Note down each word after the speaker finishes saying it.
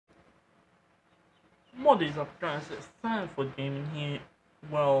What is up, guys? It's Sanford Gaming here.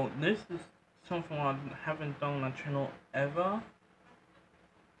 Well, this is something I haven't done on my channel ever.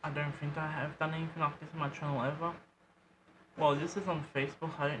 I don't think I have done anything like this on my channel ever. Well, this is on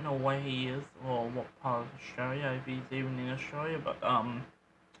Facebook. I don't know where he is or what part of Australia, if he's even in Australia, but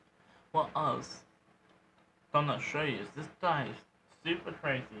what else done not show you is this guy is super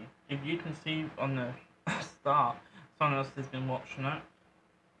crazy. If you can see on the start, someone else has been watching it.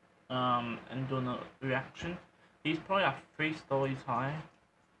 And doing a reaction. He's probably like 3 stories high.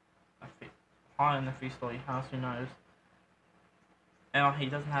 Higher than a 3-story house, who knows. And he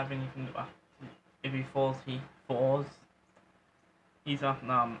doesn't have anything if he falls, he falls. He's up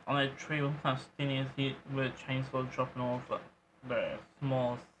on a tree with how skinny is he with a chainsaw chopping off the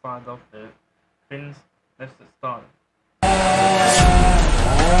small side of the fins. Let's get started.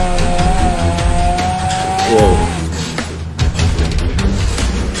 Whoa.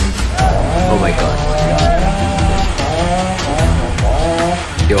 Oh my god.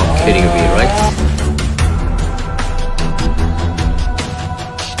 You're kidding me, right?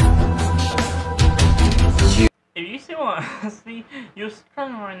 If you see what I see, you're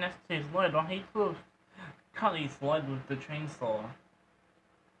standing right next to his leg, right? He could have cut his leg with the chainsaw.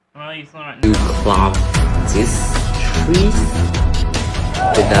 Well, he's not right now. You climb this tree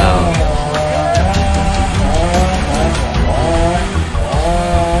without...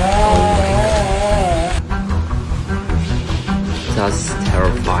 That's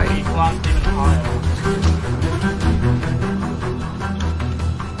terrifying. He climbed even higher.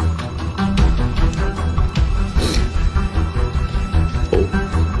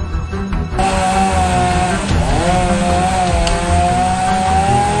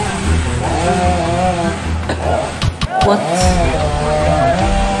 What?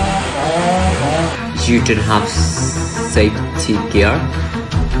 You don't have safety gear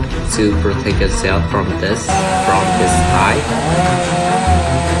to protect yourself from this height?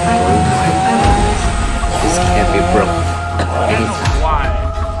 Oh my god. This can be broken anytime. Why?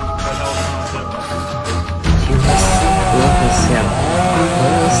 You must love yourself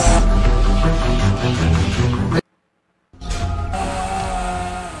first.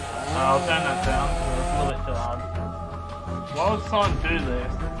 I'll turn that down because it's a little bit too hard. Why would someone do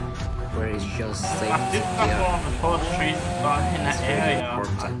this? Where is your I safety did stuff gear? on the tallest trees in that It's very area.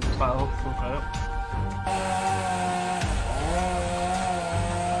 important. By the looks of it.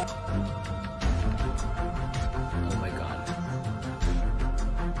 Oh my god.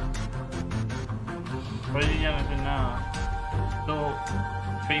 What are you gonna do now? Still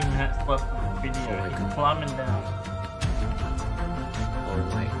 3 minutes left of the video. Oh my He's God. climbing down. Oh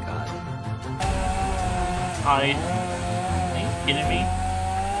my god. Are you kidding me?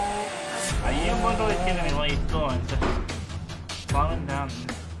 Are you literally kidding me what he's doing? Just climbing down.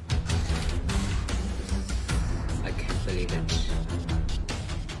 I can't believe it.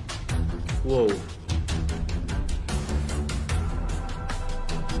 Whoa.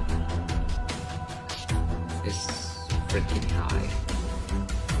 It's freaking high.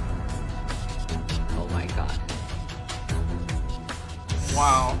 Oh my god.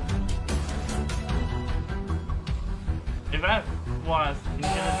 Wow. If that was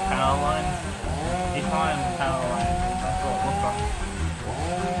considered power line, he's high on the power line. That's what it looks like.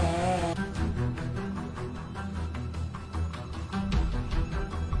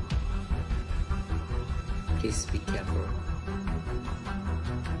 Please be careful.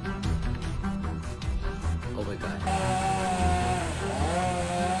 Oh my god.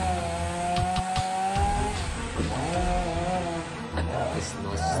 It's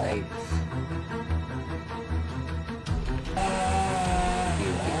not safe.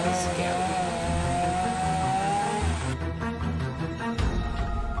 Feel really scary.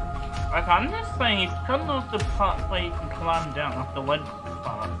 Like, I'm just saying, he's cutting off the part where you can climb down, like the ledge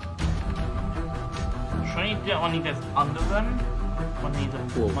part. Shouldn't he do it when he gets under them? When they're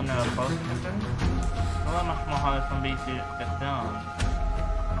above them? Well, that much more harder it's gonna be to get down.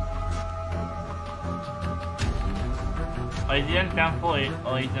 Oh, he didn't down fully,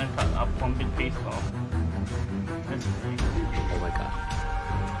 or he didn't cut up one big piece off. Let's see. Oh my god.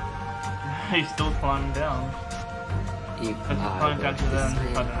 He's still climbing down. If Let's I find were out this then,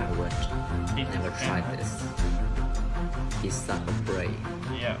 man, but, I would He's never just try down. this. He's such a brave.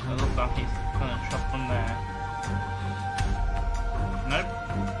 Yeah, it looks like he's gonna chop from there. Nope.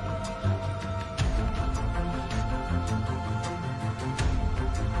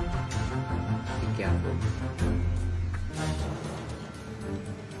 Be careful.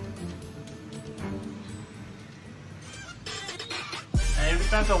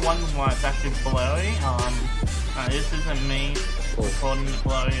 guys are wondering why it's actually blurry, this isn't me recording it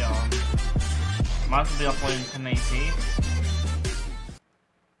blurry, Might as well be uploading 1080.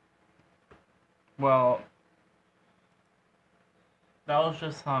 Well, that was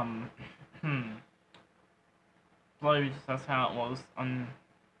just, Maybe just that's how it was on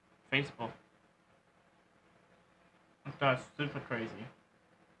Facebook. That's super crazy.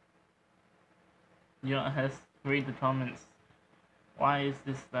 You don't have to read the comments. Why is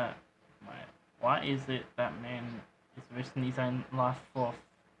this that? Why is it that man is risking his own life for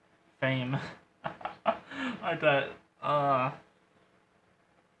fame? I don't. I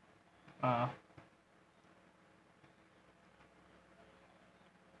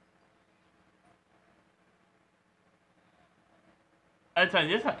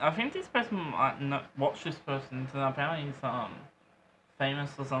think this person might not watch this person, and apparently he's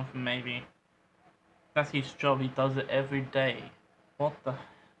famous or something. Maybe that's his job. He does it every day. What the?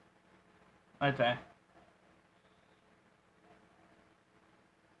 Okay.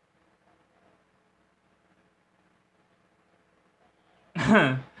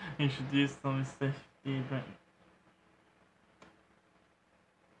 Introduce some safety, but.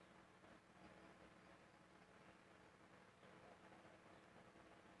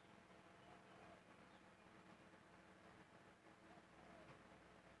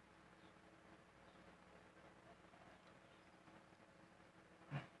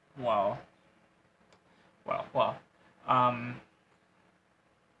 Wow. Well.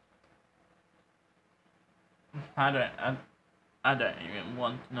 I don't even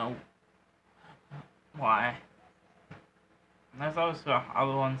want to know why. There's also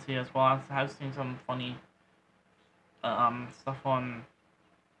other ones here as well. I have seen some funny stuff on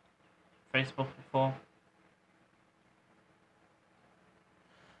Facebook before.